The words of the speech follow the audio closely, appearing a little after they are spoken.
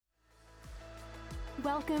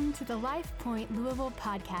Welcome to the Life Point Louisville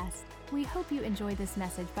podcast. We hope you enjoy this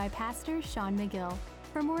message by Pastor Sean McGill.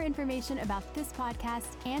 For more information about this podcast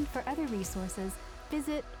and for other resources,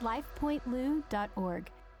 visit lifepointlou.org.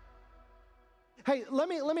 Hey, let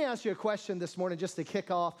me ask you a question this morning just to kick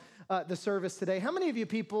off the service today. How many of you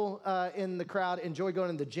people in the crowd enjoy going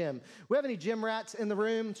to the gym? We have any gym rats in the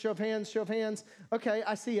room? Show of hands, show of hands. Okay,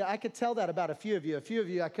 I see you. I could tell that about a few of you. A few of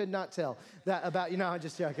you, I could not tell that about you. No, I'm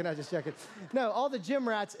just joking. No, all the gym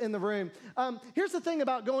rats in the room. Here's the thing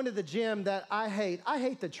about going to the gym that I hate. I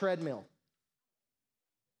hate the treadmill.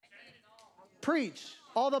 Preach.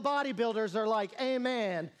 All the bodybuilders are like,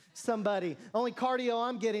 amen, somebody. Only cardio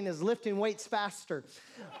I'm getting is lifting weights faster.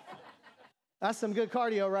 That's some good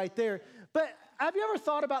cardio right there. But have you ever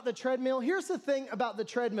thought about the treadmill? Here's the thing about the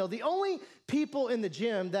treadmill. The only people in the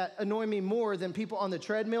gym that annoy me more than people on the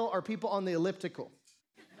treadmill are people on the elliptical.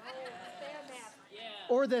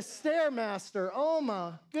 Or the Stairmaster. Oh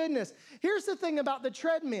my goodness. Here's the thing about the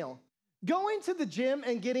treadmill. Going to the gym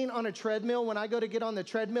and getting on a treadmill, when I go to get on the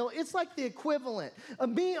treadmill, it's like the equivalent of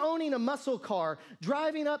me owning a muscle car,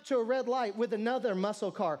 driving up to a red light with another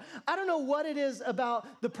muscle car. I don't know what it is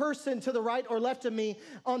about the person to the right or left of me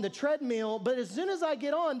on the treadmill, but as soon as I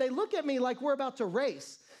get on, they look at me like we're about to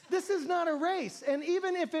race. This is not a race. And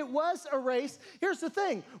even if it was a race, here's the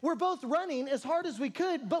thing. We're both running as hard as we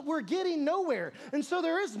could, but we're getting nowhere. And so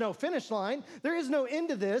there is no finish line. There is no end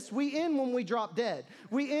to this. We end when we drop dead.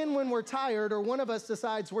 We end when we're tired or one of us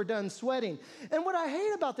decides we're done sweating. And what I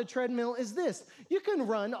hate about the treadmill is this. You can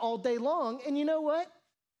run all day long, and you know what?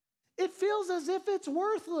 It feels as if it's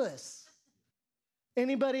worthless.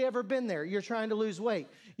 Anybody ever been there? You're trying to lose weight.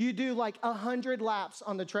 You do like 100 laps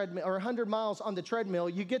on the treadmill or 100 miles on the treadmill.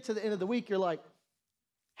 You get to the end of the week, you're like,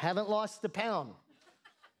 haven't lost a pound.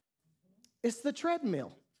 It's the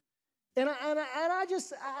treadmill. And I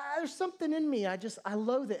just, there's something in me. I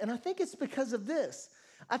loathe it. And I think it's because of this.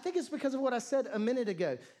 I think it's because of what I said a minute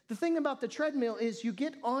ago. The thing about the treadmill is you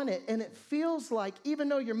get on it and it feels like even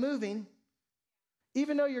though you're moving,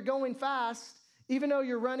 even though you're going fast, even though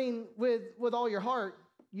you're running with all your heart,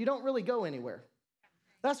 you don't really go anywhere.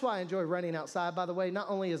 That's why I enjoy running outside, by the way. Not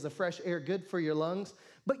only is the fresh air good for your lungs,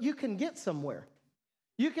 but you can get somewhere.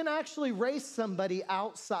 You can actually race somebody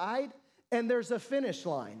outside, and there's a finish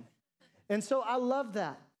line. And so I love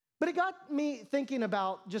that. But it got me thinking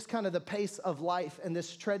about just kind of the pace of life and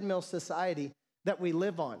this treadmill society that we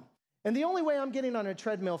live on. And the only way I'm getting on a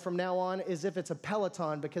treadmill from now on is if it's a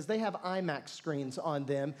Peloton because they have IMAX screens on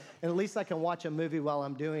them, and at least I can watch a movie while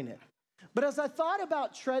I'm doing it. But as I thought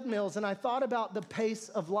about treadmills and I thought about the pace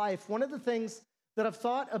of life, one of the things that I've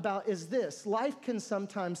thought about is this. Life can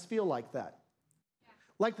sometimes feel like that.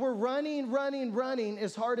 Like we're running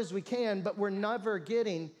as hard as we can, but we're never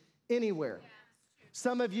getting anywhere.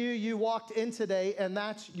 Some of you walked in today and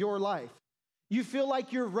that's your life. You feel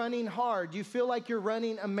like you're running hard. You feel like you're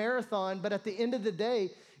running a marathon, but at the end of the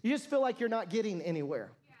day, you just feel like you're not getting anywhere.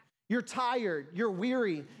 You're tired, you're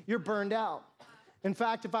weary, you're burned out. In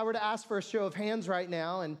fact, if I were to ask for a show of hands right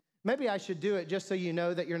now, and maybe I should do it just so you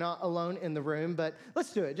know that you're not alone in the room, but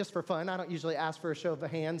let's do it just for fun. I don't usually ask for a show of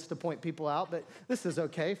hands to point people out, but this is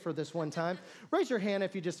okay for this one time. Raise your hand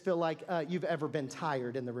if you just feel like you've ever been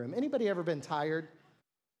tired in the room. Anybody ever been tired?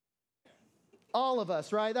 All of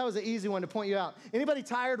us, right? That was an easy one to point you out. Anybody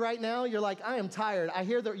tired right now? You're like, I am tired. I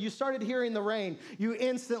hear that you started hearing the rain. You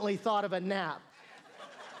instantly thought of a nap.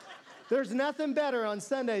 There's nothing better on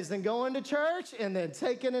Sundays than going to church and then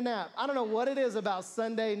taking a nap. I don't know what it is about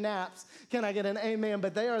Sunday naps. Can I get an amen?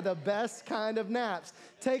 But they are the best kind of naps.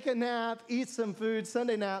 Take a nap, eat some food.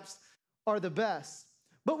 Sunday naps are the best.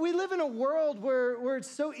 But we live in a world where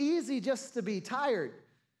it's so easy just to be tired.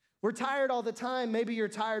 We're tired all the time. Maybe you're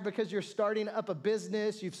tired because you're starting up a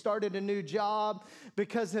business. You've started a new job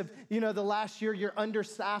because of, the last year you're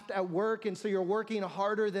understaffed at work, and so you're working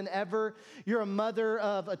harder than ever. You're a mother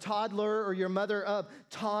of a toddler or you're a mother of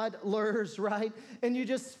toddlers, right? And you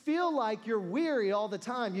just feel like you're weary all the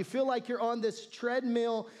time. You feel like you're on this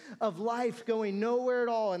treadmill of life going nowhere at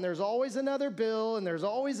all, and there's always another bill, and there's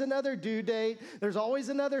always another due date. There's always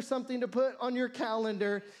another something to put on your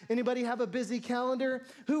calendar. Anybody have a busy calendar?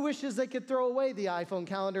 Who wishes they could throw away the iPhone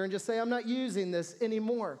calendar and just say, I'm not using this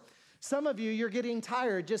anymore? Some of you, you're getting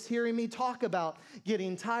tired just hearing me talk about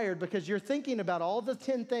getting tired because you're thinking about all the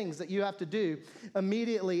 10 things that you have to do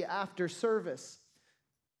immediately after service.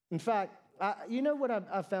 In fact, you know what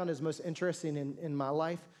I've found is most interesting in my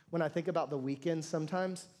life when I think about the weekend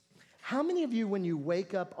sometimes? How many of you, when you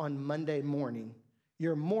wake up on Monday morning,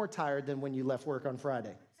 you're more tired than when you left work on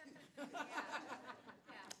Friday?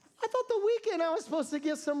 I thought the weekend I was supposed to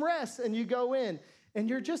get some rest, and you go in, and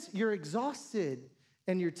you're exhausted.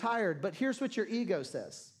 and you're tired, but here's what your ego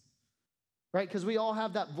says, right? Because we all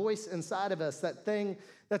have that voice inside of us, that thing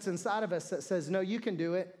that's inside of us that says, no, you can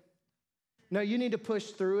do it. No, you need to push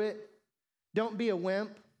through it. Don't be a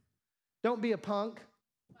wimp. Don't be a punk.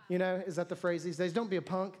 You know, is that the phrase these days? Don't be a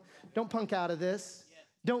punk. Don't punk out of this.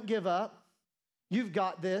 Don't give up. You've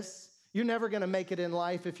got this. You're never going to make it in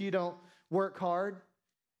life if you don't work hard.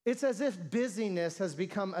 It's as if busyness has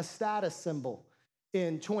become a status symbol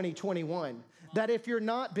in 2021, that if you're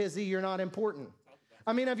not busy, you're not important.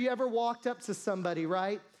 I mean, have you ever walked up to somebody,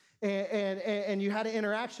 right? And you had an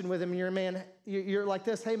interaction with him, and you're like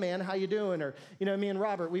this, hey man, how you doing? Or, you know, me and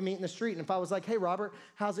Robert, we meet in the street, and if I was like, hey Robert,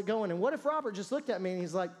 how's it going? And what if Robert just looked at me and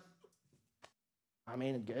he's like, I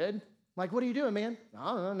mean, good. Like, what are you doing, man?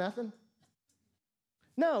 I don't know, nothing.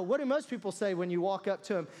 No, what do most people say when you walk up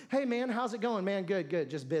to them? Hey man, how's it going? Man, good,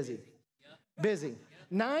 just busy. Busy.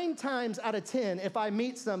 9 times out of 10, if I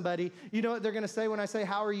meet somebody, you know what they're gonna say when I say,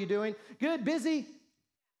 how are you doing? Good, busy.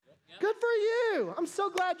 Good for you. I'm so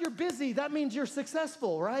glad you're busy. That means you're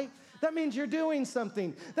successful, right? That means you're doing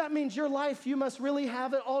something. That means your life, you must really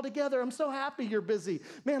have it all together. I'm so happy you're busy.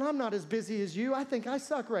 Man, I'm not as busy as you. I think I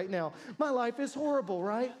suck right now. My life is horrible,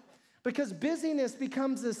 right? Because busyness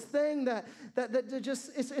becomes this thing that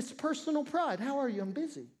just, it's personal pride. How are you? I'm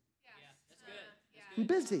busy. Yeah, that's good. I'm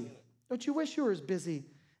busy. Don't you wish you were as busy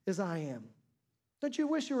as I am? Don't you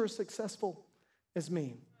wish you were as successful as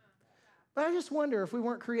me? But I just wonder if we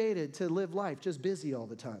weren't created to live life just busy all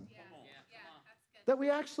the time. Yeah, that's good. That we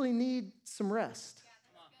actually need some rest.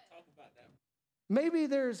 Talk about that. Maybe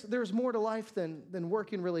there's more to life than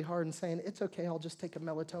working really hard and saying, it's okay, I'll just take a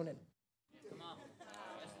melatonin. Come on.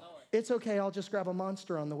 Yes, Lord. It's okay, I'll just grab a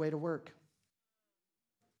Monster on the way to work.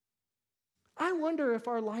 I wonder if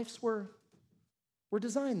our lives were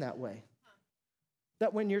designed that way.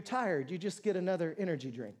 That when you're tired, you just get another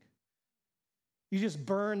energy drink. You just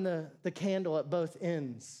burn the candle at both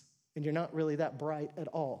ends, and you're not really that bright at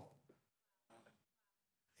all.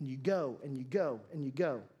 And you go, and you go, and you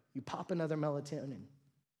go. You pop another melatonin, and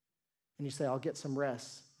you say, I'll get some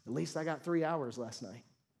rest. At least I got 3 hours last night.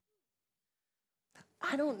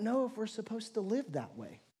 I don't know if we're supposed to live that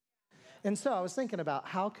way. And so I was thinking about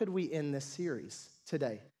how could we end this series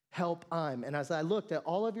today? Help, I'm. And as I looked at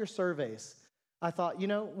all of your surveys, I thought, you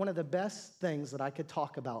know, one of the best things that I could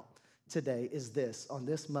talk about today is this, on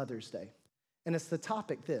this Mother's Day. And it's the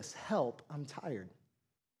topic this, help, I'm tired.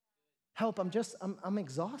 Help, I'm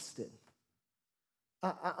exhausted.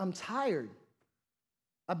 I'm tired.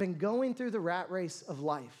 I've been going through the rat race of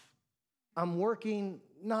life. I'm working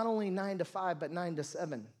not only 9 to 5, but 9 to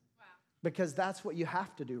 7. Wow. Because that's what you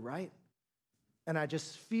have to do, right? And I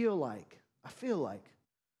just feel like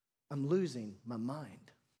I'm losing my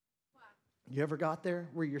mind. Wow. You ever got there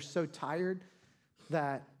where you're so tired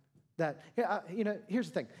that you know, here's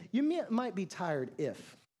the thing. You might be tired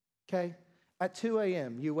if, okay, at 2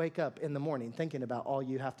 a.m. you wake up in the morning thinking about all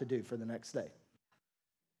you have to do for the next day.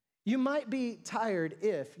 You might be tired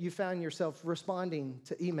if you found yourself responding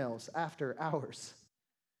to emails after hours.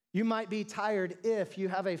 You might be tired if you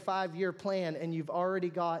have a 5-year plan and you've already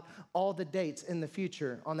got all the dates in the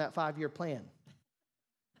future on that 5-year plan.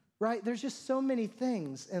 Right? There's just so many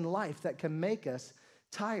things in life that can make us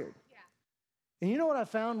tired. And you know what I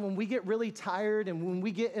found? When we get really tired and when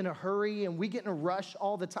we get in a hurry and we get in a rush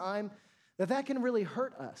all the time, that can really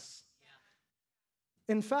hurt us.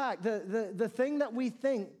 Yeah. In fact, the thing that we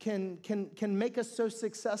think can make us so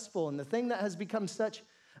successful and the thing that has become such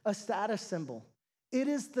a status symbol, it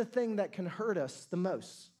is the thing that can hurt us the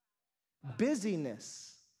most. Wow.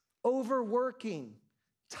 Busyness, overworking,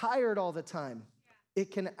 tired all the time, it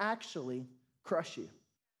can actually crush you.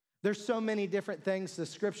 There's so many different things the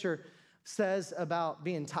scripture says about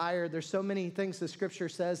being tired. There's so many things the scripture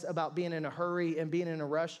says about being in a hurry and being in a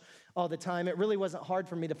rush all the time. It really wasn't hard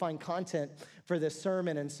for me to find content for this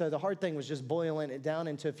sermon. And so the hard thing was just boiling it down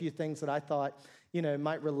into a few things that I thought, you know,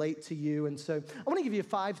 might relate to you. And so I want to give you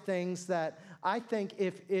 5 things that I think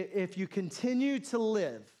if you continue to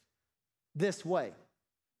live this way,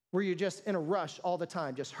 where you're just in a rush all the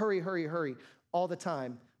time, just hurry all the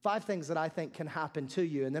time, 5 things that I think can happen to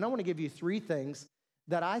you. And then I want to give you 3 things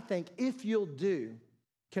that I think if you'll do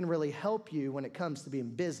can really help you when it comes to being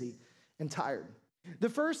busy and tired. The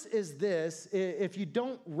first is this: if you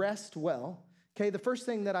don't rest well, okay, the first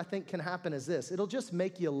thing that I think can happen is this: it'll just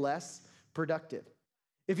make you less productive.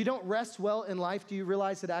 If you don't rest well in life, do you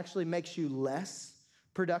realize it actually makes you less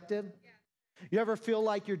productive? Yeah. You ever feel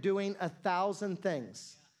like you're doing 1,000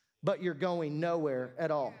 things, but you're going nowhere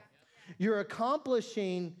at all? Yeah. You're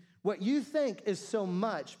accomplishing What you think is so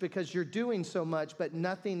much because you're doing so much, but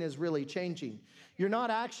nothing is really changing. You're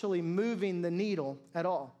not actually moving the needle at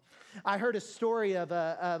all. I heard a story of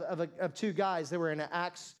two guys that were in an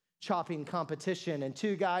axe chopping competition, and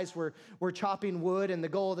two guys were chopping wood, and the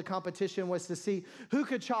goal of the competition was to see who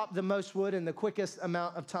could chop the most wood in the quickest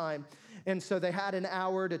amount of time. And so they had an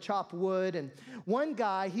hour to chop wood, and one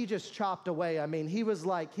guy, he just chopped away. I mean, he was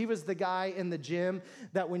the guy in the gym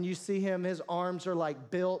that when you see him, his arms are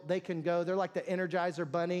like built, they can go. They're like the Energizer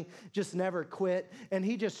Bunny, just never quit. And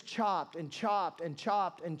he just chopped and chopped and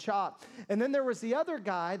chopped and chopped. And then there was the other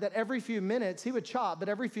guy that every few minutes, he would chop, but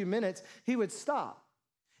every few minutes, he would stop.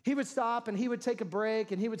 He would stop and he would take a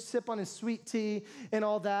break and he would sip on his sweet tea and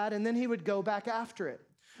all that, and then he would go back after it.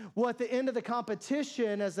 Well, at the end of the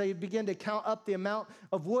competition, as they began to count up the amount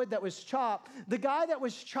of wood that was chopped, the guy that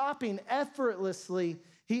was chopping effortlessly,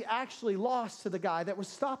 he actually lost to the guy that was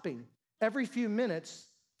stopping every few minutes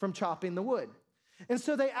from chopping the wood. And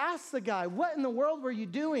so they asked the guy, what in the world were you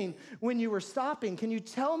doing when you were stopping? Can you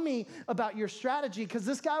tell me about your strategy? Because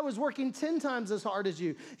this guy was working 10 times as hard as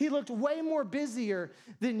you. He looked way more busier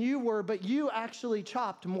than you were, but you actually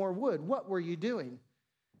chopped more wood. What were you doing?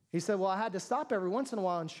 He said, well, I had to stop every once in a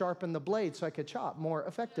while and sharpen the blade so I could chop more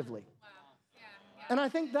effectively. Wow. Yeah. And I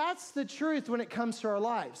think that's the truth when it comes to our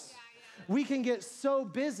lives. We can get so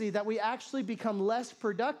busy that we actually become less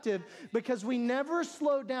productive because we never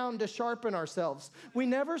slow down to sharpen ourselves. We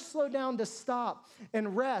never slow down to stop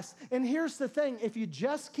and rest. And here's the thing, if you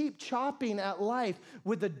just keep chopping at life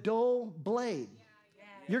with a dull blade,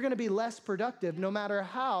 you're going to be less productive no matter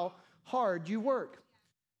how hard you work.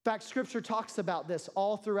 In fact, Scripture talks about this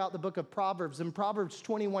all throughout the book of Proverbs. In Proverbs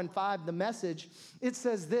 21:5, the Message, it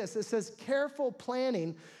says this. It says, careful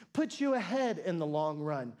planning puts you ahead in the long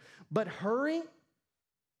run. But hurry,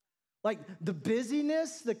 like the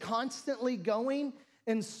busyness, the constantly going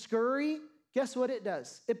and scurry, guess what it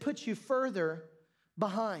does? It puts you further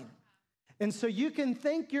behind. And so you can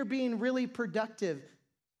think you're being really productive,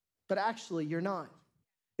 but actually you're not.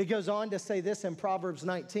 It goes on to say this in Proverbs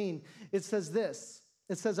 19. It says this.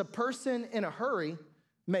 It says, a person in a hurry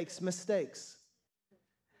makes mistakes.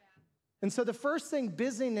 And so the first thing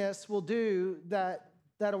busyness will do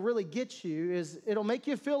that'll really get you is it'll make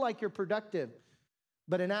you feel like you're productive.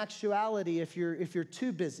 But in actuality, if you're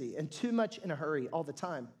too busy and too much in a hurry all the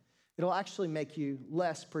time, it'll actually make you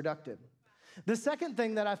less productive. The second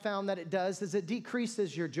thing that I found that it does is it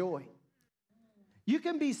decreases your joy. You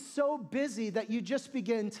can be so busy that you just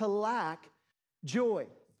begin to lack joy.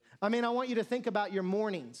 I mean, I want you to think about your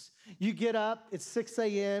mornings. You get up, it's 6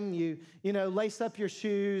 a.m., you lace up your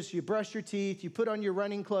shoes, you brush your teeth, you put on your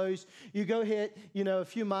running clothes, you go hit, a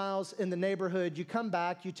few miles in the neighborhood, you come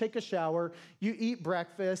back, you take a shower, you eat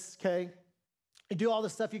breakfast, okay? You do all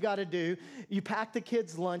the stuff you got to do. You pack the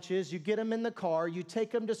kids' lunches, you get them in the car, you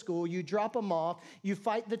take them to school, you drop them off, you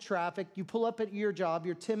fight the traffic, you pull up at your job,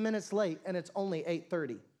 you're 10 minutes late, and it's only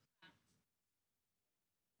 8:30.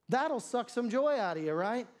 That'll suck some joy out of you,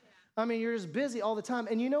 right? I mean, you're just busy all the time.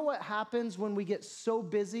 And you know what happens when we get so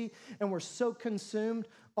busy and we're so consumed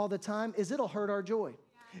all the time is it'll hurt our joy.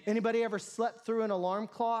 Anybody ever slept through an alarm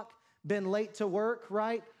clock, been late to work,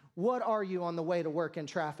 right? What are you on the way to work in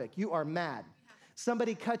traffic? You are mad.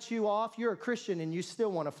 Somebody cuts you off. You're a Christian and you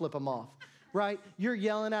still want to flip them off, right? You're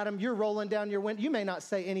yelling at them. You're rolling down your window. You may not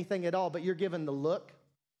say anything at all, but you're giving the look.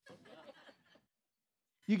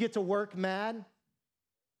 You get to work mad.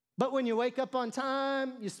 But when you wake up on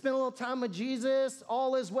time, you spend a little time with Jesus,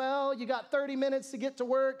 all is well, you got 30 minutes to get to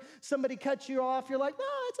work, somebody cuts you off, you're like, no,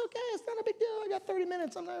 it's okay, it's not a big deal, I got 30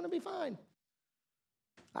 minutes, I'm going to be fine.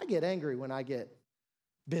 I get angry when I get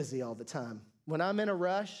busy all the time. When I'm in a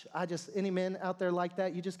rush, any men out there like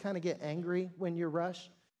that, you just kind of get angry when you're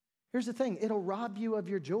rushed. Here's the thing, it'll rob you of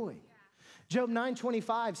your joy. Job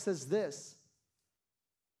 9:25 says this,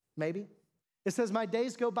 maybe. It says, my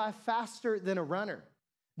days go by faster than a runner.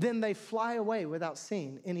 Then they fly away without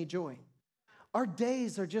seeing any joy. Our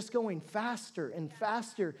days are just going faster and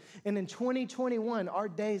faster. And in 2021, our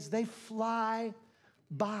days, they fly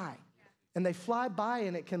by. And they fly by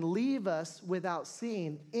and it can leave us without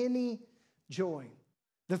seeing any joy.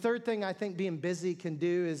 The third thing I think being busy can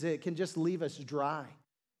do is it can just leave us dry.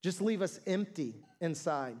 Just leave us empty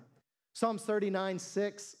inside. Psalms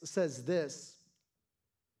 39:6 says this.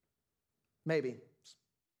 Maybe.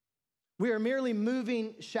 We are merely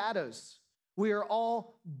moving shadows. We are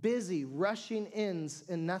all busy, rushing ends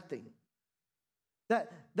and nothing.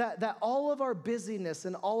 That all of our busyness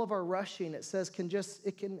and all of our rushing, it says, can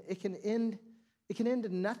end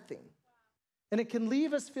in nothing. And it can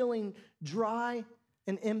leave us feeling dry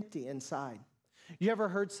and empty inside. You ever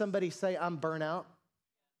heard somebody say, I'm burnt out?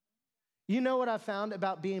 You know what I found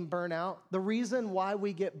about being burnout? The reason why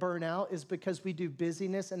we get burnout is because we do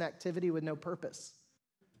busyness and activity with no purpose.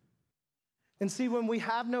 And see, when we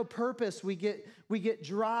have no purpose, we get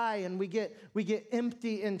dry and we get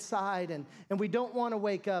empty inside, and we don't want to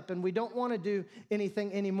wake up and we don't want to do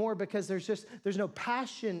anything anymore because there's no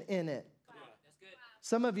passion in it.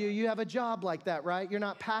 Some of you have a job like that, right? You're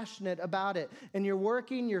not passionate about it. And you're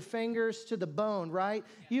working your fingers to the bone, right?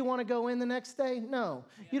 You want to go in the next day? No.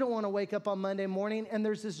 You don't want to wake up on Monday morning and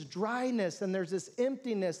there's this dryness and there's this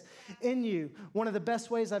emptiness in you. One of the best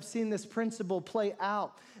ways I've seen this principle play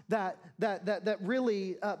out that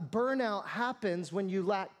really burnout happens when you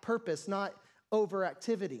lack purpose, not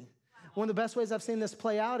overactivity. One of the best ways I've seen this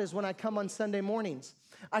play out is when I come on Sunday mornings.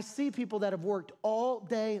 I see people that have worked all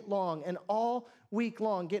day long and all week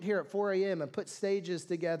long get here at 4 a.m. and put stages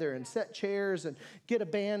together and set chairs and get a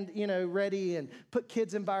band, ready and put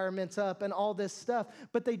kids' environments up and all this stuff.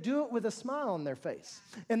 But they do it with a smile on their face.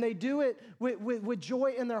 And they do it with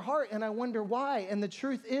joy in their heart. And I wonder why. And the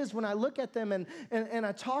truth is, when I look at them and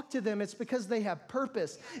I talk to them, it's because they have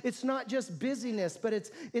purpose. It's not just busyness, but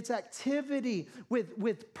it's activity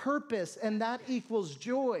with purpose, and that equals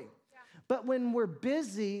joy. But when we're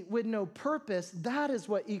busy with no purpose, that is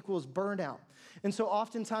what equals burnout. And so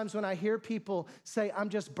oftentimes when I hear people say, I'm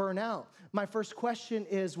just burnt out, my first question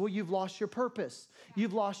is, well, you've lost your purpose.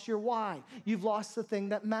 You've lost your why. You've lost the thing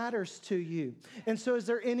that matters to you. And so is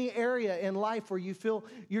there any area in life where you feel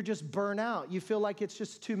you're just burnt out? You feel like it's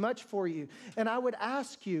just too much for you? And I would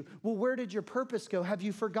ask you, well, where did your purpose go? Have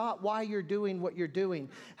you forgot why you're doing what you're doing?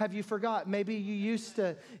 Have you forgot maybe you used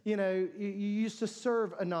to, you used to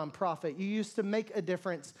serve a nonprofit. You used to make a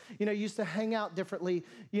difference. You used to hang out differently,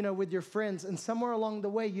 with your friends. And somewhere along the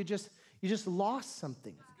way, you just lost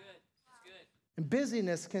something. And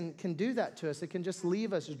busyness can do that to us. It can just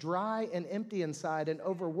leave us dry and empty inside and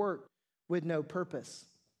overworked with no purpose.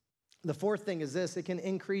 The fourth thing is this: it can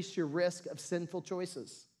increase your risk of sinful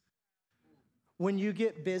choices. When you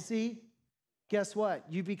get busy, guess what?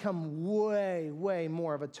 You become way, way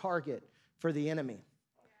more of a target for the enemy.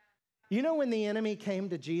 When the enemy came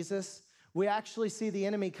to Jesus, we actually see the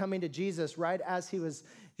enemy coming to Jesus right as he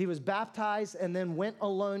was baptized and then went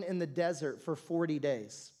alone in the desert for 40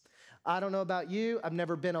 days. I don't know about you. I've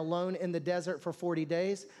never been alone in the desert for 40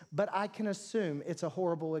 days, but I can assume it's a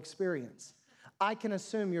horrible experience. I can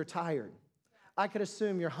assume you're tired. I can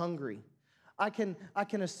assume you're hungry. I can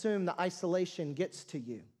assume the isolation gets to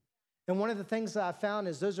you. And one of the things that I found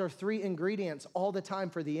is those are 3 ingredients all the time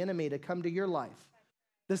for the enemy to come to your life.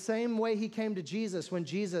 The same way he came to Jesus when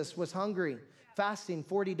Jesus was hungry, fasting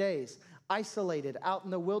 40 days, isolated out in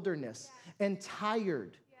the wilderness, and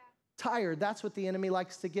tired. Tired, that's what the enemy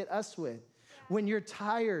likes to get us with. When you're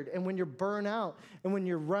tired and when you're burnt out and when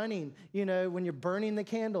you're running, when you're burning the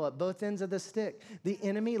candle at both ends of the stick, the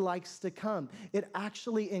enemy likes to come. It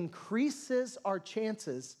actually increases our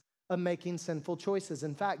chances of making sinful choices.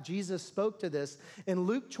 In fact, Jesus spoke to this. In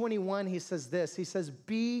Luke 21, he says this. He says,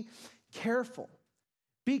 be careful.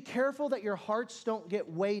 Be careful that your hearts don't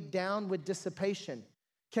get weighed down with dissipation.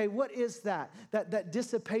 Okay, what is that? That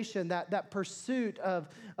dissipation, that pursuit of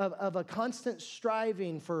a constant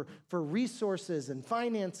striving for resources and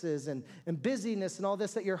finances and busyness and all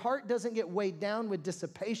this, that your heart doesn't get weighed down with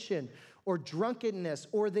dissipation or drunkenness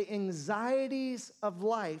or the anxieties of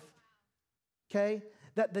life, okay,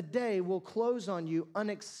 that the day will close on you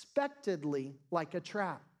unexpectedly like a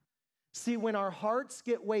trap. See, when our hearts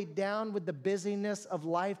get weighed down with the busyness of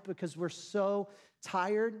life because we're so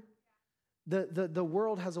tired, the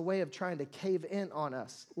world has a way of trying to cave in on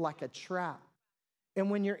us like a trap.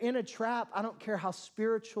 And when you're in a trap, I don't care how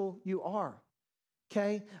spiritual you are,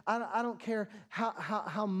 okay? I don't care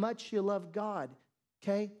how much you love God,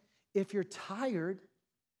 okay? If you're tired,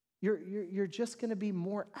 you're just going to be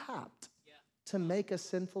more apt to make a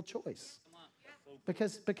sinful choice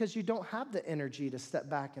because you don't have the energy to step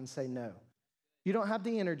back and say no. You don't have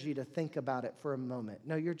the energy to think about it for a moment.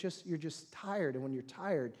 No, you're just tired, and when you're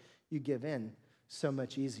tired, you give in so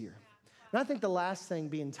much easier. And I think the last thing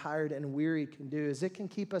being tired and weary can do is it can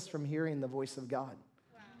keep us from hearing the voice of God.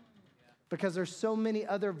 Because there's so many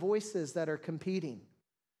other voices that are competing.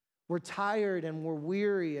 We're tired and we're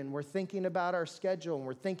weary and we're thinking about our schedule and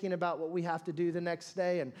we're thinking about what we have to do the next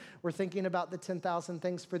day and we're thinking about the 10,000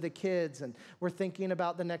 things for the kids and we're thinking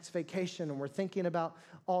about the next vacation and we're thinking about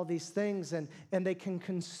all these things and they can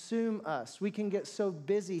consume us. We can get so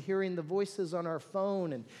busy hearing the voices on our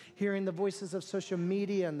phone and hearing the voices of social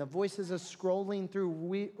media and the voices of scrolling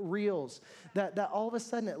through reels that all of a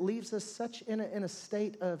sudden it leaves us such in a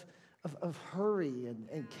state of hurry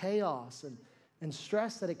and chaos and and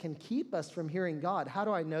stress that it can keep us from hearing God. How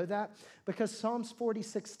do I know that? Because Psalms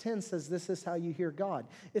 46:10 says this is how you hear God.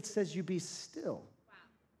 It says you be still.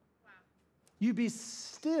 You be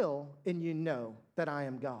still and you know that I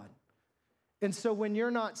am God. And so when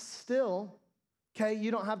you're not still, okay,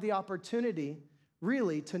 you don't have the opportunity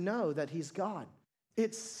really to know that he's God.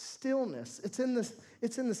 It's stillness. It's in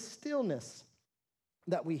the stillness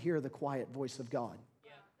that we hear the quiet voice of God.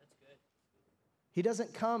 Yeah, that's good. He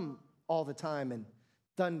doesn't come all the time in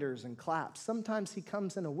thunders and claps. Sometimes he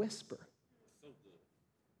comes in a whisper, So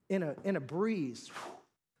good. in a breeze.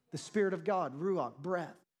 The Spirit of God, ruach,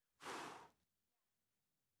 breath.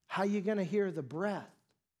 How are you going to hear the breath,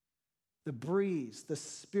 the breeze, the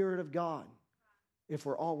Spirit of God if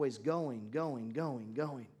we're always going?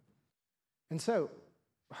 And so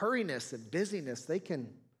hurriness and busyness, they can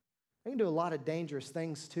do a lot of dangerous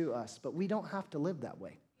things to us, but we don't have to live that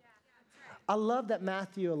way. I love that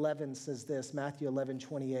Matthew 11 says this, Matthew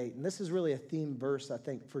 11:28, and this is really a theme verse, I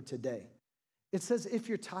think, for today. It says, if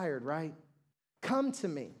you're tired, right? Come to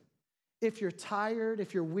me. If you're tired,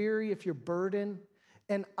 if you're weary, if you're burdened,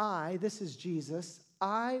 and this is Jesus,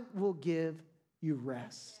 I will give you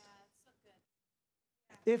rest.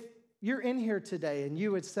 If you're in here today and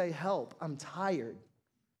you would say, help, I'm tired.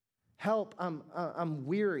 Help, I'm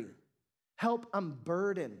weary. Help, I'm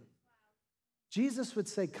burdened. Jesus would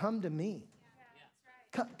say, come to me.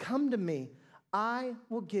 Come to me. I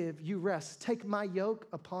will give you rest. Take my yoke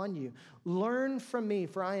upon you. Learn from me,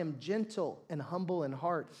 for I am gentle and humble in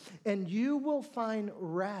heart. And you will find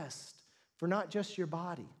rest for not just your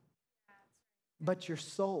body, but your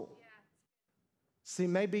soul. See,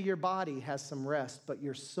 maybe your body has some rest, but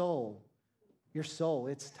your soul,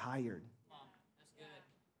 it's tired. That's good.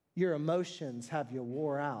 Your emotions have you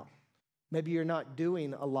wore out. Maybe you're not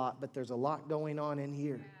doing a lot, but there's a lot going on in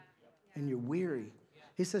here, and you're weary.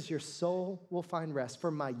 He says your soul will find rest,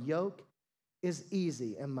 for my yoke is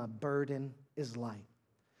easy and my burden is light.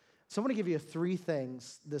 So I want to give you 3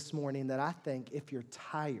 things this morning that I think if you're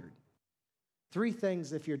tired, 3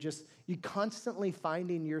 things if you're constantly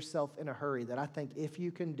finding yourself in a hurry that I think if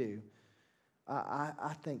you can do,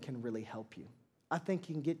 I think can really help you. I think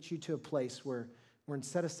can get you to a place where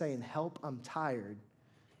instead of saying, help, I'm tired,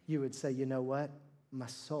 you would say, you know what? My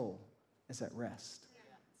soul is at rest.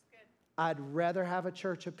 I'd rather have a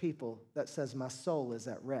church of people that says my soul is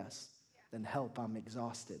at rest than help, I'm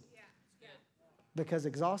exhausted. Because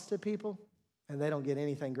exhausted people, and they don't get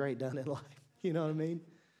anything great done in life. You know what I mean?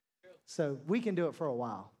 So we can do it for a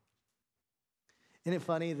while. Isn't it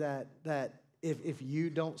funny that if you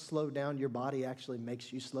don't slow down, your body actually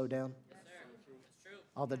makes you slow down? Yes, sir. That's true.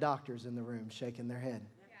 All the doctors in the room shaking their head.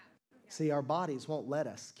 See, our bodies won't let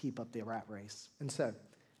us keep up the rat race. And so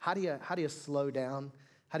how do you slow down?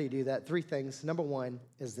 How do you do that? 3 things. Number 1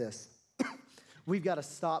 is this. We've got to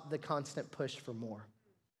stop the constant push for more.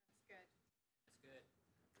 That's good.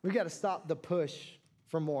 We've got to stop the push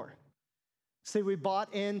for more. See, we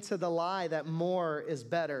bought into the lie that more is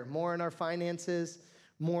better. More in our finances,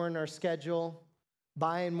 more in our schedule,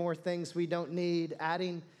 buying more things we don't need,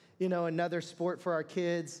 adding, another sport for our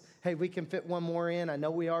kids. Hey, we can fit 1 more in. I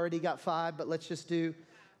know we already got 5, but let's just do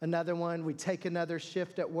another one. We take another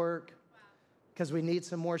shift at work because we need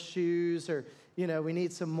some more shoes or, we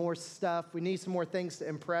need some more stuff. We need some more things to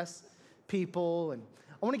impress people. And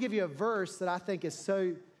I want to give you a verse that I think is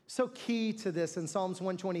so key to this in Psalms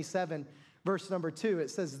 127. Verse number 2, it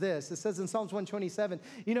says this. It says in Psalms 127,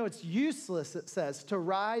 it's useless, it says, to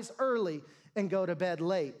rise early and go to bed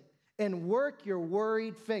late and work your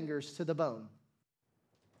worried fingers to the bone.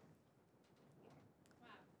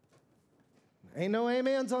 Wow. Ain't no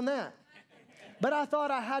amens on that. But I thought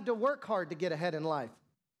I had to work hard to get ahead in life.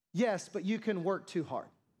 Yes, but you can work too hard.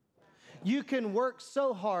 You can work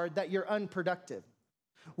so hard that you're unproductive.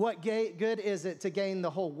 What good is it to gain the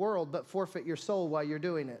whole world but forfeit your soul while you're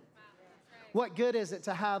doing it? What good is it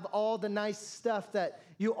to have all the nice stuff that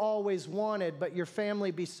you always wanted, but your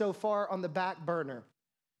family be so far on the back burner?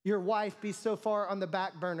 Your wife be so far on the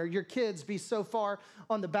back burner. Your kids be so far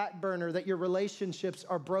on the back burner that your relationships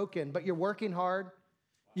are broken, but you're working hard.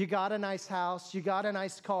 You got a nice house. You got a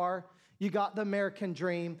nice car. You got the American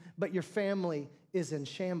dream, but your family is in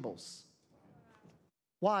shambles.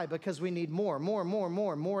 Why? Because we need more.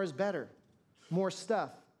 More is better. More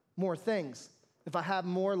stuff, more things. If I have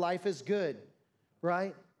more, life is good,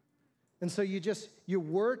 right? And so you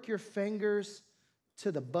work your fingers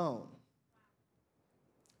to the bone.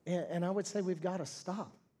 And I would say we've got to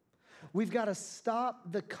stop. We've got to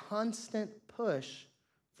stop the constant push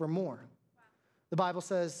for more. The Bible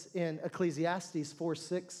says in Ecclesiastes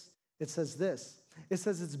 4:6, it says this. It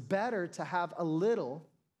says it's better to have a little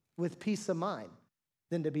with peace of mind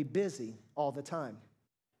than to be busy all the time.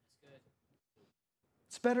 That's good.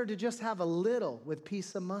 It's better to just have a little with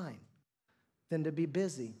peace of mind than to be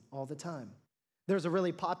busy all the time. There's a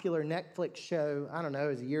really popular Netflix show, I don't know,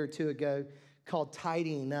 it was a year or two ago, called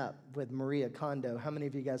Tidying Up with Maria Kondo. How many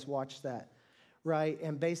of you guys watched that? Right?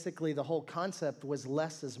 And basically the whole concept was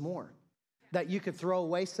less is more. That you could throw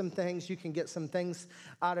away some things, you can get some things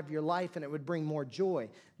out of your life and it would bring more joy.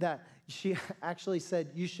 That she actually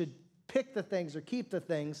said you should pick the things or keep the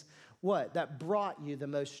things, what? That brought you the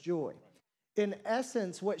most joy. In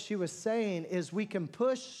essence, what she was saying is we can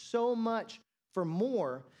push so much for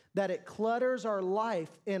more that it clutters our life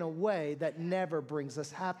in a way that never brings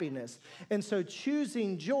us happiness. And so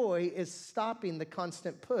choosing joy is stopping the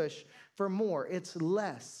constant push for more. It's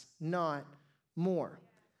less, not more.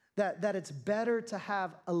 That it's better to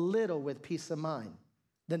have a little with peace of mind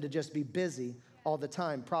than to just be busy all the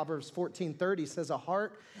time. Proverbs 14:30 says, a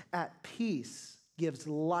heart at peace gives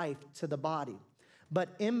life to the body. But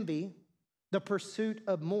envy, the pursuit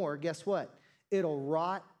of more, guess what? It'll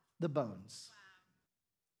rot the bones.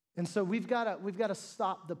 And so we've got to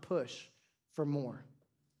stop the push for more.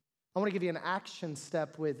 I want to give you an action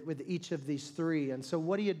step with each of these three. And so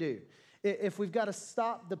what do you do? If we've got to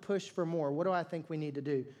stop the push for more, what do I think we need to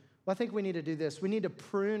do? Well, I think we need to do this. We need to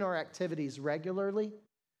prune our activities regularly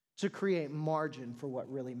to create margin for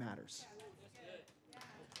what really matters.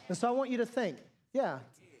 And so I want you to think, yeah,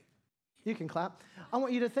 you can clap. I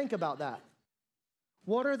want you to think about that.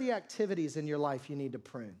 What are the activities in your life you need to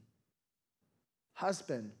prune?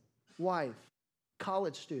 Husband, wife,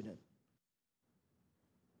 college student,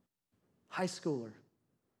 high schooler.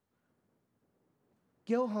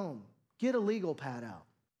 Go home, get a legal pad out.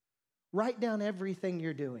 Write down everything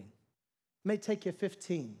you're doing. It may take you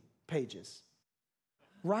 15 pages.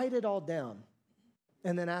 Write it all down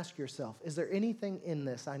and then ask yourself, is there anything in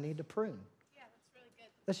this I need to prune? Yeah,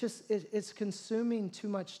 that's really good. It's consuming too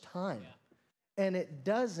much time and it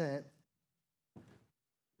doesn't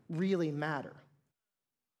really matter.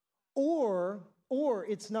 Or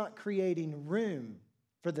it's not creating room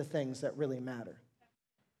for the things that really matter.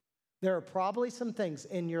 There are probably some things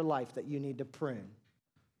in your life that you need to prune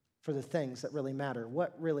for the things that really matter.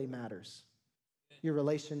 What really matters? Your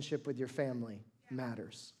relationship with your family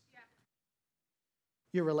matters.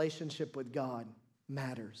 Your relationship with God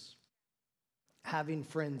matters. Having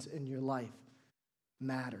friends in your life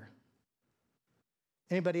matter.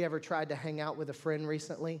 Anybody ever tried to hang out with a friend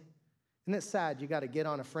recently? Isn't it sad you got to get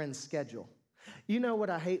on a friend's schedule? You know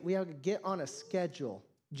what I hate? We have to get on a schedule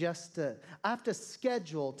I have to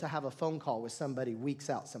schedule to have a phone call with somebody weeks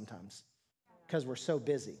out sometimes because we're so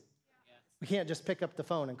busy. We can't just pick up the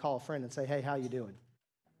phone and call a friend and say, hey, how you doing?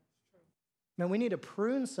 Man, we need to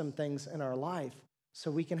prune some things in our life so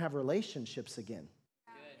we can have relationships again.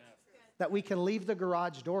 That we can leave the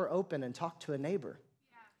garage door open and talk to a neighbor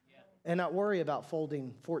and not worry about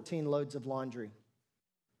folding 14 loads of laundry.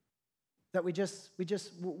 That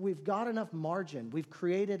we've got enough margin. We've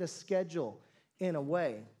created a schedule in a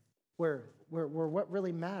way where what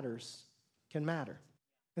really matters can matter.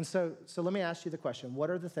 And so let me ask you the question, what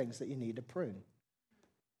are the things that you need to prune?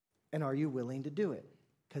 And are you willing to do it?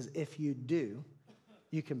 Because if you do,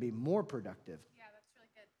 you can be more productive. Yeah, that's really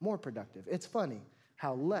good. More productive. It's funny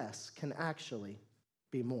how less can actually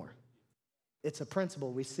be more. It's a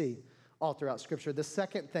principle we see all throughout Scripture. The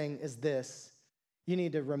second thing is this. You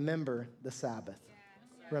need to remember the Sabbath.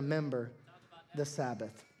 Remember the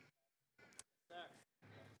Sabbath.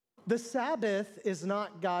 The Sabbath is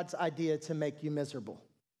not God's idea to make you miserable.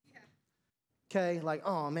 Okay, like,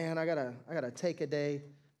 oh man, I gotta take a day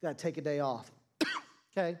off.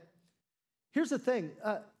 Okay, here's the thing: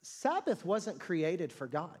 Sabbath wasn't created for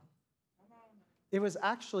God. It was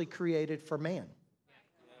actually created for man.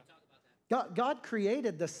 God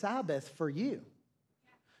created the Sabbath for you,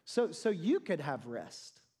 so you could have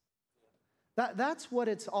rest. That's what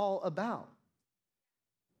it's all about.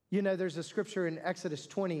 You know, there's a scripture in Exodus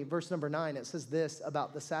 20, verse number 9. It says this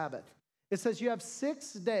about the Sabbath. It says you have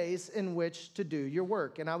 6 days in which to do your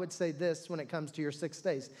work. And I would say this when it comes to your 6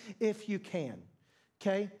 days, if you can,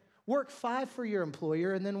 okay? Work 5 for your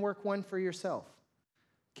employer and then work 1 for yourself,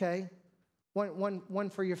 okay? One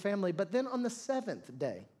for your family. But then on the 7th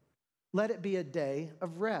day, let it be a day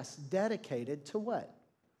of rest dedicated to what?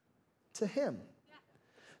 To Him.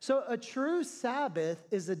 So a true Sabbath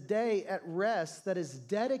is a day at rest that is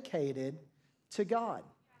dedicated to God,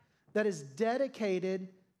 that is dedicated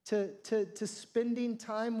to spending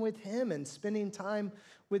time with Him and spending time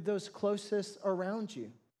with those closest around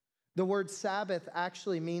you. The word Sabbath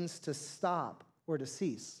actually means to stop or to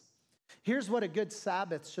cease. Here's what a good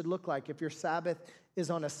Sabbath should look like if your Sabbath is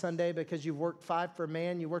on a Sunday because you've worked 5 for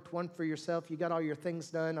man, you worked 1 for yourself, you got all your things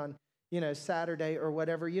done on, Saturday or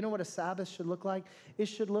whatever. You know what a Sabbath should look like? It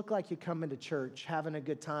should look like you coming to church, having a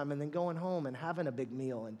good time, and then going home and having a big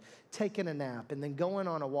meal and taking a nap and then going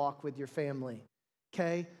on a walk with your family,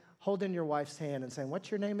 okay? Holding your wife's hand and saying,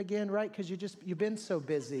 what's your name again, right? Because you've been so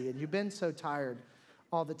busy and you've been so tired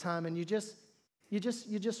all the time, and you just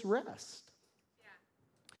rest.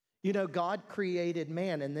 God created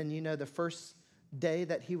man, and then the first day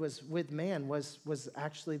that he was with man was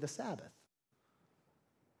actually the Sabbath,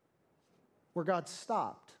 where God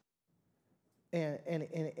stopped, and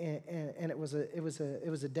it was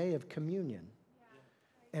a day of communion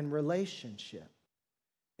and relationship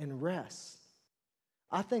and rest.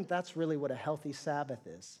 I think that's really what a healthy Sabbath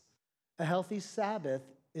is. A healthy Sabbath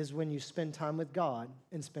is when you spend time with God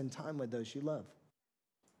and spend time with those you love.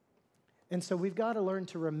 And so we've got to learn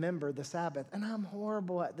to remember the Sabbath. And I'm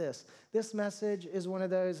horrible at this. This message is one of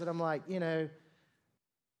those that I'm like,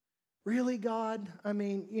 really, God? I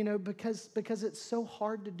mean, because it's so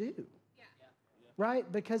hard to do, right?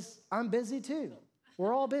 Because I'm busy too.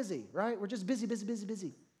 We're all busy, right? We're just busy, busy, busy,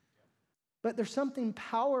 busy. But there's something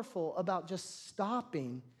powerful about just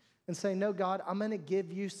stopping and saying, no, God, I'm going to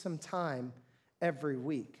give you some time every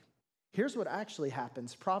week. Here's what actually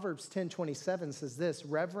happens. Proverbs 10:27 says this: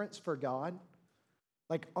 reverence for God,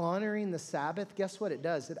 like honoring the Sabbath, guess what it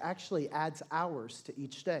does? It actually adds hours to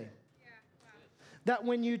each day. That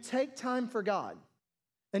when you take time for God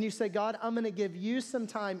and you say, God, I'm going to give you some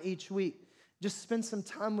time each week, just spend some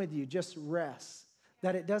time with you, just rest,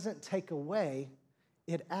 that it doesn't take away,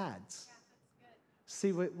 it adds.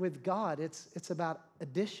 See, with God, it's about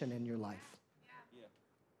addition in your life.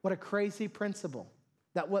 What a crazy principle,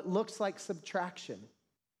 that what looks like subtraction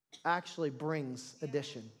actually brings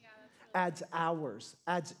addition, adds hours,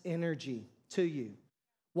 adds energy to you.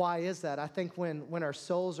 Why is that? I think when our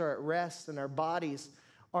souls are at rest and our bodies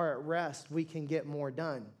are at rest, we can get more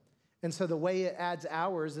done. And so the way it adds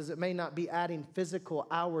hours is it may not be adding physical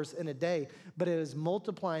hours in a day, but it is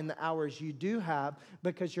multiplying the hours you do have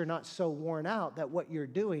because you're not so worn out that what you're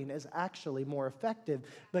doing is actually more effective,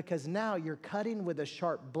 because now you're cutting with a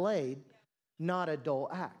sharp blade, not a dull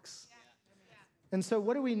axe. And so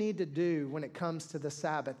what do we need to do when it comes to the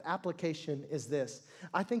Sabbath? Application is this.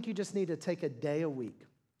 I think you just need to take a day a week.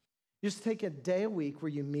 Just take a day a week where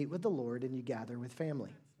you meet with the Lord and you gather with family.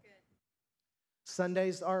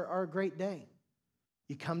 Sundays are a great day.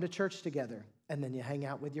 You come to church together and then you hang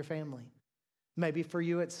out with your family. Maybe for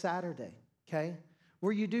you it's Saturday, okay?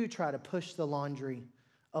 Where you do try to push the laundry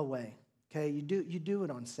away, okay? You do it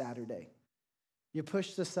on Saturday. You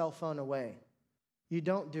push the cell phone away. You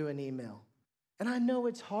don't do an email. And I know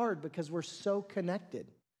it's hard because we're so connected,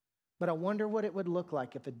 but I wonder what it would look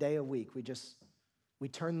like if a day a week we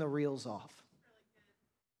turn the reels off.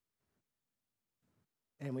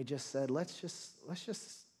 And we just said, this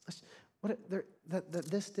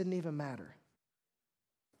didn't even matter.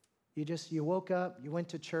 You woke up, you went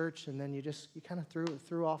to church, and then you kind of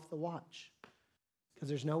threw off the watch because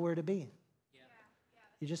there's nowhere to be.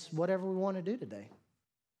 You just, whatever we want to do today.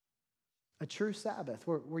 A true Sabbath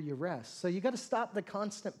where you rest. So you got to stop the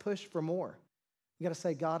constant push for more. You got to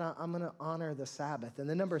say, God, I'm going to honor the Sabbath. And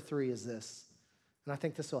then number 3 is this, and I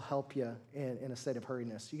think this will help you in a state of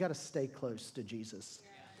hurriness. You got to stay close to Jesus.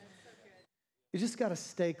 You just got to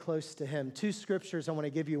stay close to him. 2 scriptures I want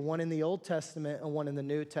to give you, one in the Old Testament and one in the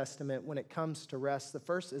New Testament when it comes to rest. The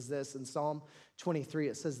first is this, in Psalm 23,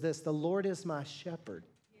 it says this: the Lord is my shepherd.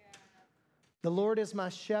 The Lord is my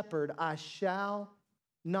shepherd, I shall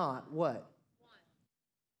not what?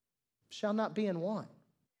 Shall not be in want.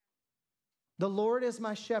 The Lord is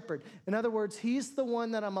my shepherd. In other words, he's the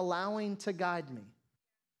one that I'm allowing to guide me.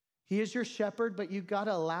 He is your shepherd, but you've got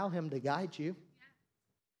to allow him to guide you.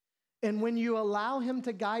 And when you allow him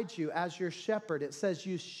to guide you as your shepherd, it says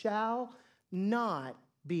you shall not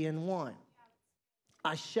be in want.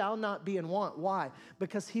 I shall not be in want. Why?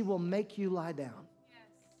 Because he will make you lie down.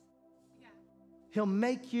 He'll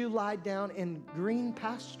make you lie down in green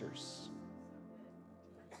pastures.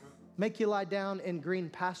 Make you lie down in green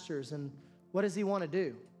pastures. And what does he want to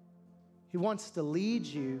do? He wants to lead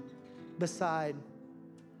you beside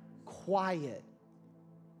quiet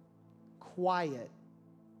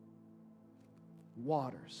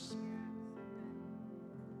waters.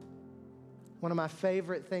 One of my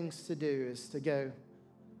favorite things to do is to go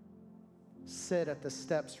sit at the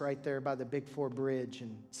steps right there by the Big Four Bridge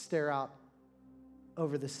and stare out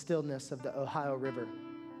over the stillness of the Ohio River.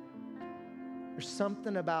 There's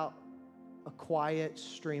something about a quiet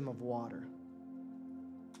stream of water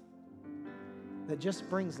that just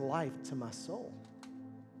brings life to my soul.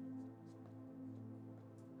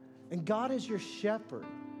 And God is your shepherd.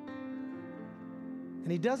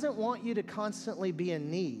 And He doesn't want you to constantly be in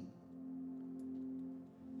need.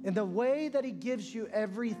 And the way that He gives you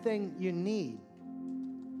everything you need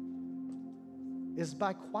is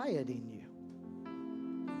by quieting you,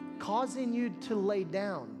 causing you to lay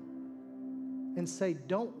down and say,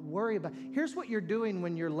 don't worry about it. Here's what you're doing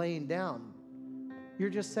when you're laying down. You're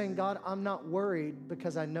just saying, God, I'm not worried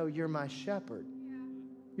because I know you're my shepherd.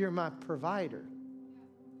 You're my provider.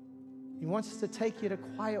 He wants to take you to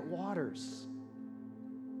quiet waters.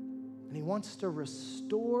 And He wants to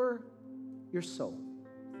restore your soul.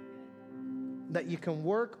 That you can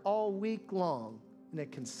work all week long and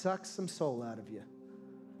it can suck some soul out of you.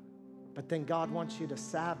 But then God wants you to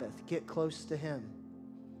Sabbath, get close to Him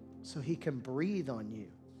so He can breathe on you.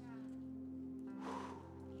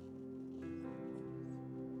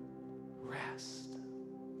 Rest.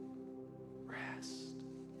 Rest.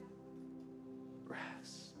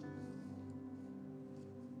 Rest.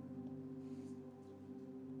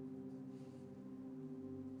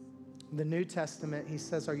 In the New Testament, He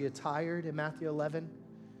says, are you tired in Matthew 11?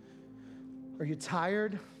 Are you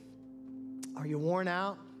tired? Are you worn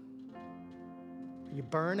out? Are you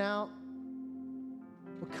burnt out?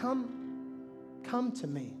 Well, come to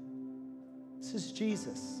me. This is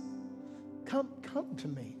Jesus. Come to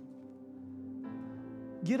me.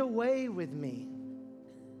 Get away with me,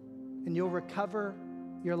 and you'll recover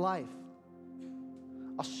your life.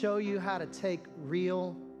 I'll show you how to take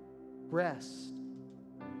real rest.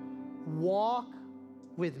 Walk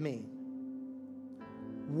with me.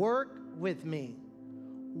 Work with me.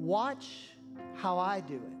 Watch how I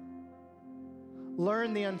do it.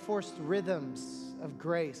 Learn the unforced rhythms of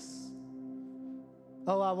grace.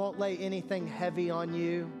 Oh, I won't lay anything heavy on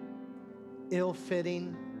you,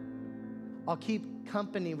 ill-fitting. I'll keep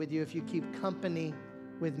company with you if you keep company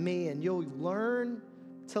with me, and you'll learn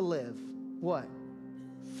to live, what?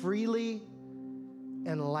 Freely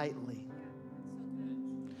and lightly.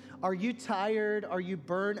 Are you tired? Are you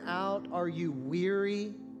burnt out? Are you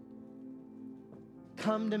weary?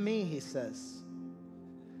 Come to me, He says.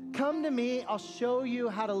 Come to me. I'll show you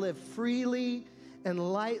how to live freely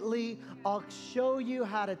and lightly. I'll show you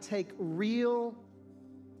how to take real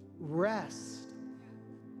rest.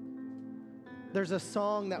 There's a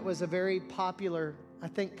song that was a very popular, I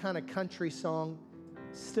think, kind of country song.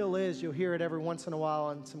 Still is. You'll hear it every once in a while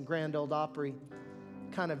on some Grand Ole Opry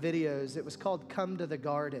kind of videos. It was called Come to the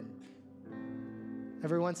Garden.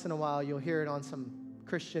 Every once in a while, you'll hear it on some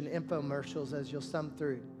Christian infomercials as you'll thumb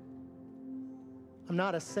through. I'm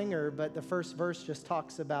not a singer, but the first verse just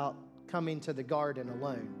talks about coming to the garden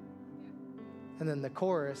alone. And then the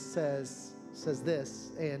chorus says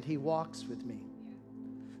this, and He walks with me.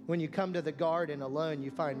 When you come to the garden alone,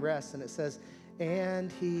 you find rest, and it says,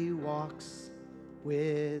 and He walks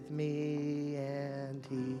with me, and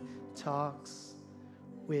He talks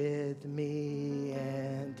with me,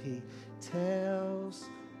 and He tells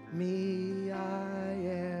me I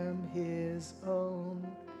am His own,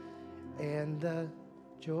 and the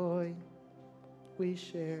joy we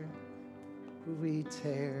share, we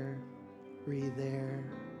tarry there,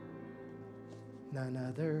 none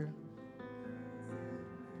other.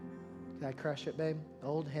 Did I crush it, babe?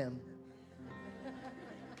 Old hymn.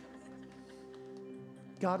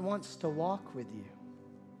 God wants to walk with you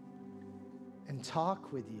and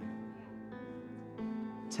talk with you,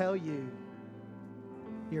 tell you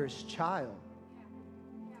you're His child,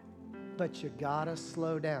 but you gotta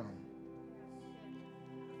slow down.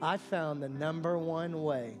 I found the number one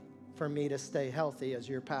way for me to stay healthy as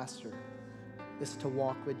your pastor is to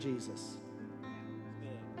walk with Jesus.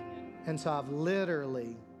 And so I've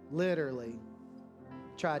literally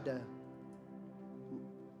tried to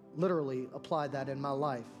apply that in my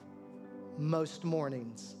life. Most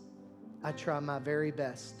mornings, I try my very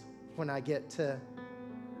best when I get to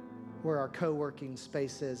where our co-working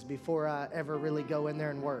space is, before I ever really go in there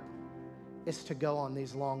and work, is to go on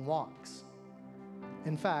these long walks.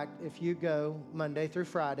 In fact, if you go Monday through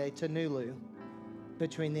Friday to Nulu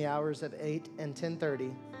between the hours of 8 and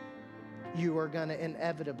 10:30, you are going to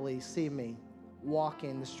inevitably see me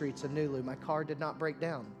walking the streets of Nulu. My car did not break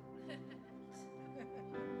down.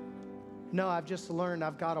 No, I've just learned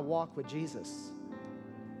I've got to walk with Jesus.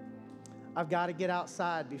 I've got to get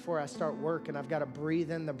outside before I start work, and I've got to breathe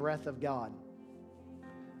in the breath of God.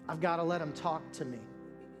 I've got to let Him talk to me.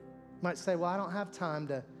 You might say, well, I don't have time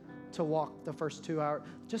to walk the first 2 hours.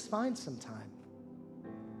 Just find some time.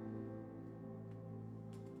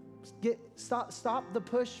 Stop the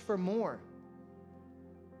push for more.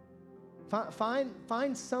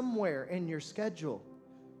 Find somewhere in your schedule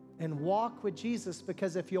and walk with Jesus,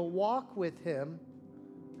 because if you'll walk with Him,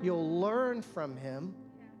 You'll learn from him.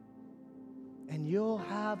 And you'll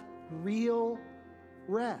have real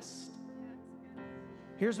rest.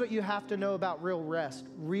 Here's what you have to know about real rest.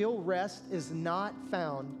 Real rest is not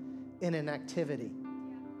found in an activity.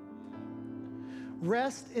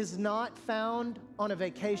 Rest is not found on a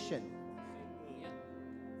vacation.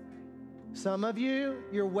 Some of you,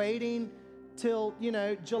 you're waiting till,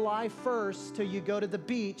 July 1st till you go to the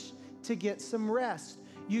beach to get some rest.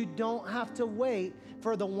 You don't have to wait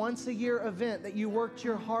for the once-a-year event that you worked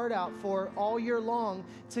your heart out for all year long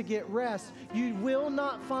to get rest. You will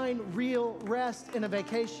not find real rest in a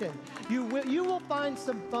vacation. You will find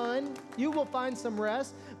some fun. You will find some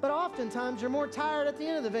rest. But oftentimes, you're more tired at the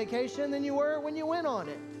end of the vacation than you were when you went on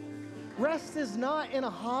it. Rest is not in a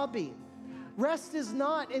hobby. Rest is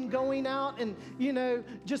not in going out and,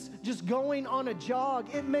 just going on a jog.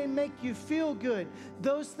 It may make you feel good.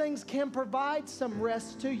 Those things can provide some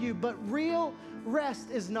rest to you, but real rest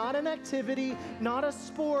is not an activity, not a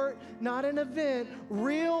sport, not an event.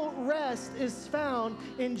 Real rest is found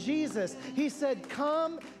in Jesus. He said,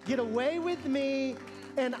 come, get away with me,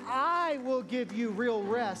 and I will give you real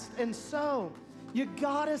rest. And so, you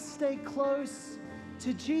gotta stay close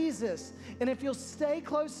to Jesus. And if you'll stay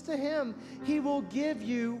close to him, he will give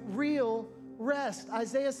you real rest.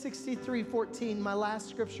 Isaiah 63:14, my last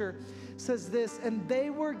scripture, says this, and they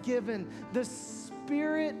were given the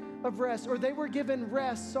spirit of rest, or they were given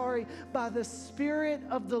rest, by the Spirit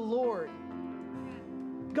of the Lord.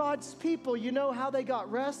 God's people, you know how they got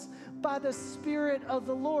rest? By the Spirit of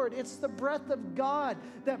the Lord. It's the breath of God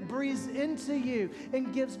that breathes into you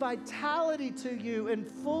and gives vitality to you and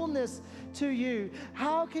fullness to you.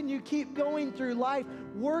 How can you keep going through life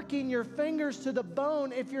working your fingers to the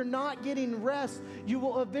bone if you're not getting rest? You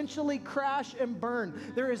will eventually crash and burn.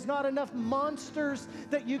 There is not enough Monsters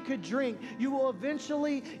that you could drink. You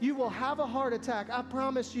will have a heart attack. I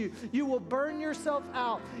promise you. You will burn yourself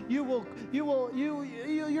out.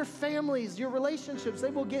 Your families, your relationships, they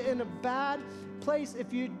will get in a bad place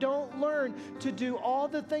if you don't learn to do all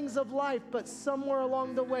the things of life, but somewhere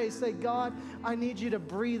along the way say, God, I need you to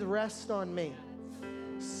breathe rest on me.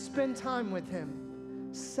 Spend time with him.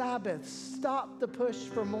 Sabbath. Stop the push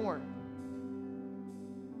for more.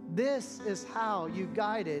 This is how you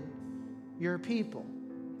guided your people.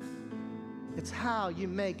 It's how you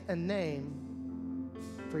make a name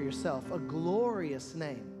for yourself, a glorious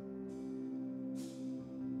name.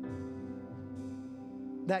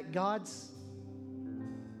 That God's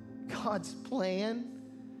plan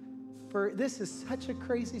for, this is such a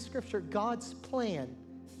crazy scripture, God's plan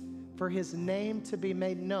for his name to be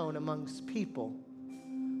made known amongst people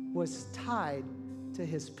was tied to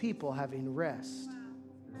his people having rest.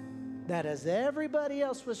 That as everybody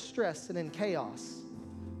else was stressed and in chaos,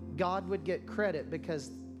 God would get credit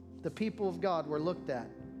because the people of God were looked at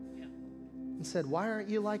and said, why aren't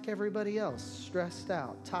you like everybody else? Stressed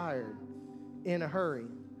out, tired, in a hurry.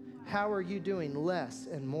 How are you doing? Less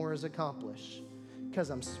and more is accomplished.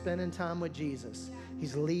 Because I'm spending time with Jesus.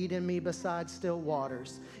 He's leading me beside still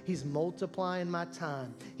waters. He's multiplying my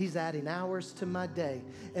time. He's adding hours to my day.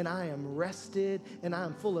 And I am rested, and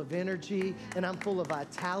I'm full of energy, and I'm full of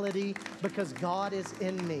vitality because God is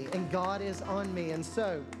in me and God is on me. And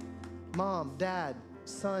so, mom, dad,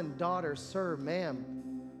 son, daughter, sir, ma'am,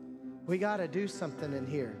 we got to do something in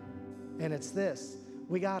here. And it's this.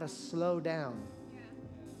 We got to slow down.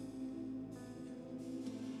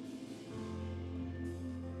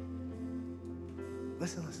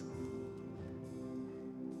 Listen.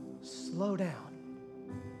 Slow down.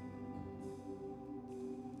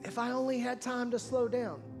 If I only had time to slow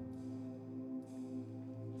down.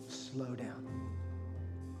 Slow down.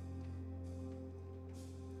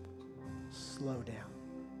 Slow down.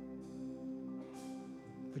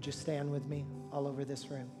 Would you stand with me all over this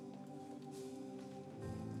room?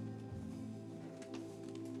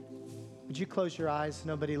 Would you close your eyes,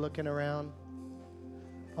 nobody looking around?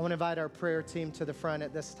 I want to invite our prayer team to the front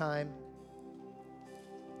at this time.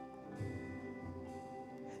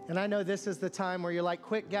 And I know this is the time where you're like,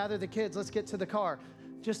 quick, gather the kids, let's get to the car.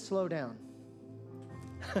 Just slow down.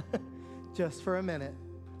 Just for a minute,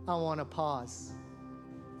 I want to pause.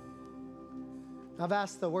 I've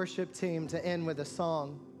asked the worship team to end with a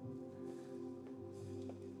song.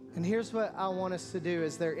 And here's what I want us to do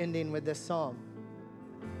as they're ending with this song.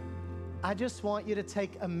 I just want you to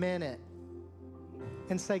take a minute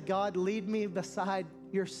and say, God, lead me beside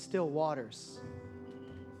your still waters.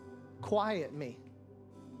 Quiet me.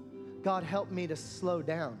 God, help me to slow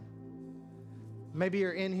down. Maybe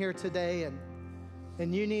you're in here today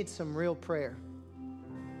and you need some real prayer.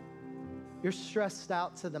 You're stressed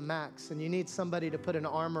out to the max and you need somebody to put an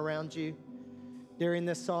arm around you. During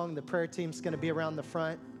this song, the prayer team's going to be around the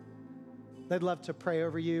front. They'd love to pray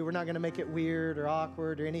over you. We're not going to make it weird or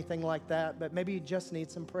awkward or anything like that, but maybe you just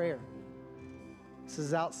need some prayer. This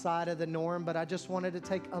is outside of the norm, but I just wanted to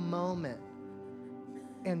take a moment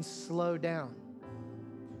and slow down.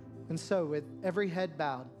 And so with every head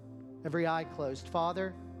bowed, every eye closed,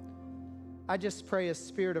 Father, I just pray a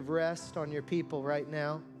spirit of rest on your people right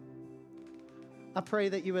now. I pray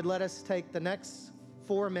that you would let us take the next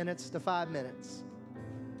 4 minutes to 5 minutes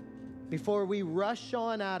before we rush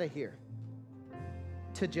on out of here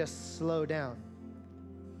to just slow down.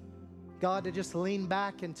 God, to just lean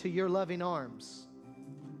back into your loving arms.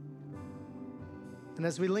 And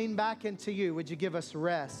as we lean back into you, would you give us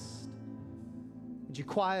rest? Would you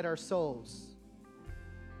quiet our souls?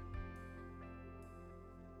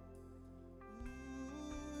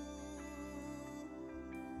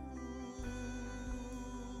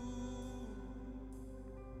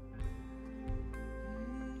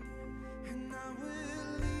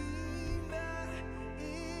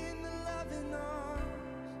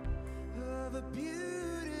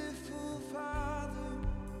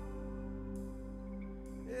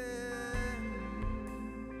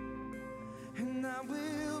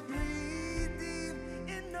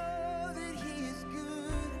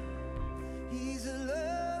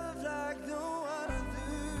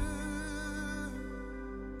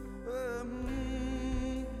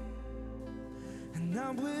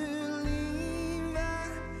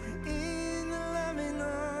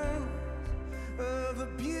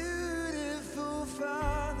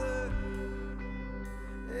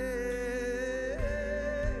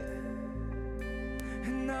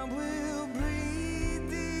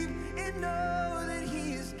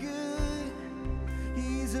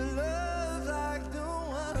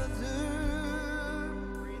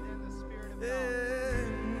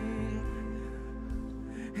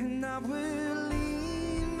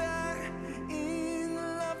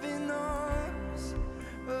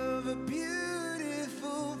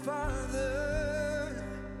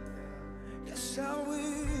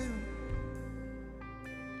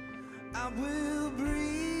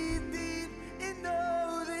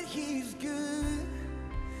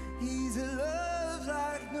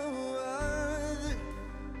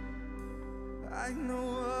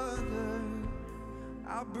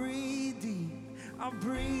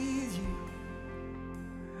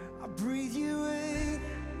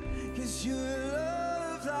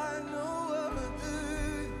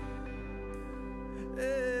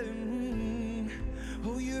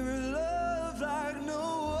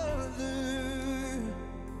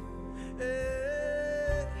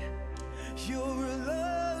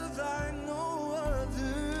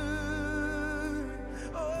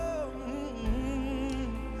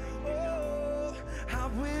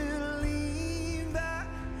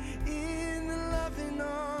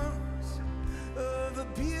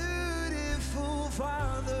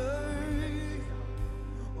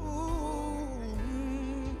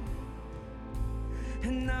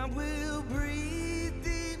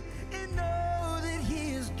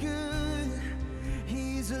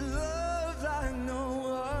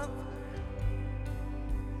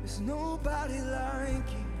 Nobody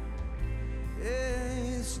like you.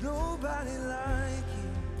 Yeah, it's nobody like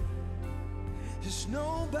you. There's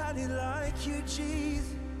nobody like you,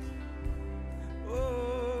 Jesus.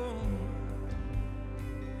 Oh,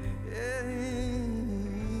 yeah.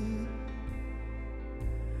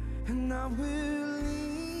 And I will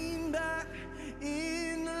lean back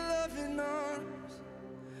in the loving arms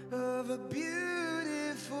of a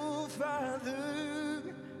beautiful Father.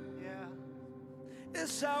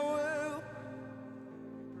 Yes, I will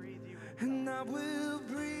breathe you in. And I will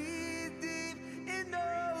breathe deep and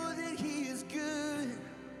know that He is good.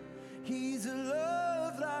 He's a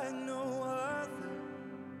love like no other.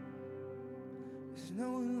 There's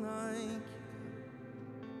no one like you.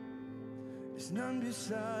 There's none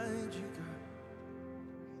beside you, God.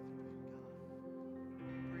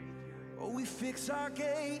 Oh, we fix our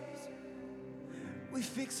gaze, we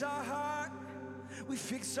fix our heart, we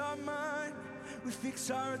fix our mind. We fix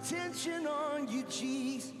our attention on you,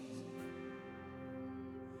 Jesus.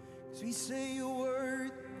 'Cause we say you're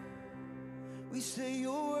worthy. We say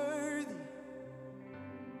you're worthy.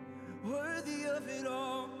 Worthy of it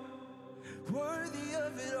all. Worthy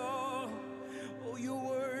of it all. Oh, you're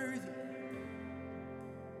worthy.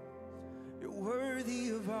 You're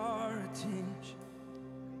worthy of our attention.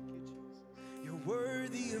 You're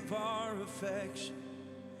worthy of our affection.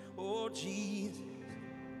 Oh, Jesus.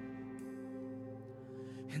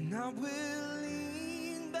 And I will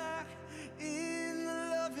lean back in the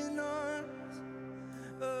loving arms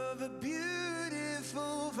of a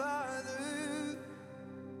beautiful Father.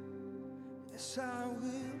 Yes, I will.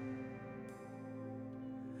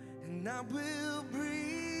 And I will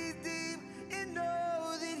breathe deep and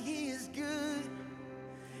know that He is good.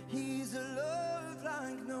 He's a love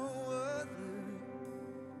like no other.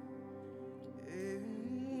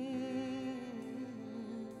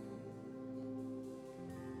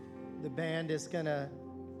 The band is gonna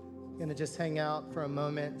just hang out for a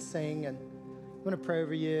moment, sing, and I'm gonna pray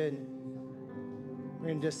over you, and we're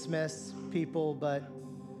gonna dismiss people, but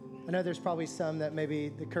I know there's probably some that maybe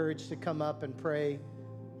the courage to come up and pray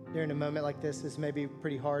during a moment like this is maybe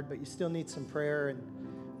pretty hard, but you still need some prayer, and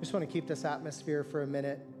I just wanna keep this atmosphere for a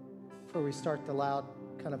minute before we start the loud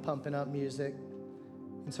kind of pumping up music.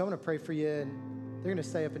 And so I'm gonna pray for you, and they're gonna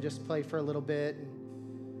stay up and just play for a little bit,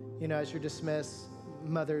 and as you're dismissed,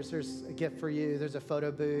 mothers, there's a gift for you. There's a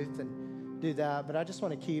photo booth, and do that. But I just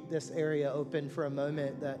want to keep this area open for a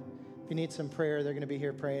moment that if you need some prayer, they're going to be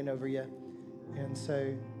here praying over you. And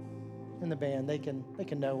so in the band, they can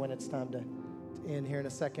know when it's time to end here in a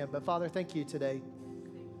second. But Father, thank you today.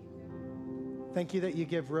 Thank you that you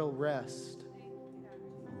give real rest.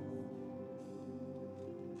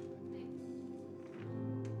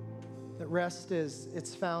 That rest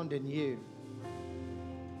it's found in you.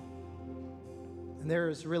 And there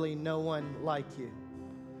is really no one like you.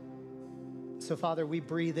 So, Father, we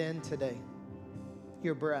breathe in today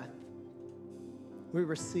your breath. We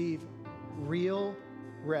receive real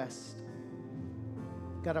rest.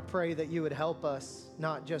 God, I pray that you would help us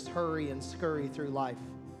not just hurry and scurry through life,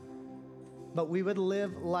 but we would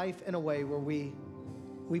live life in a way where we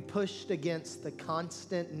pushed against the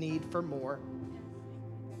constant need for more.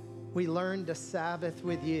 We learned to Sabbath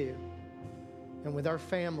with you and with our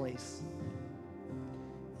families.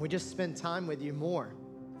 We just spend time with you more.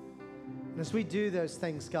 And as we do those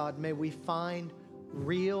things, God, may we find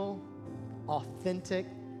real, authentic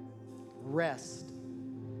rest.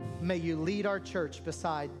 May you lead our church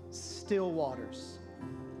beside still waters.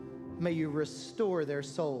 May you restore their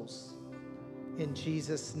souls. In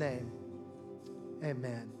Jesus' name,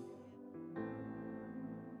 amen.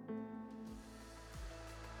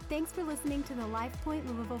 Thanks for listening to the LifePoint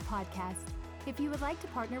Louisville podcast. If you would like to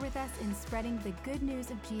partner with us in spreading the good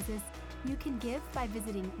news of Jesus, you can give by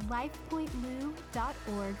visiting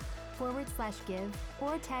lifepointlou.org/give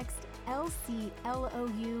or text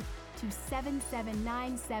LCLOU to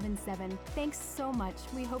 77977. Thanks so much.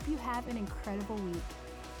 We hope you have an incredible week.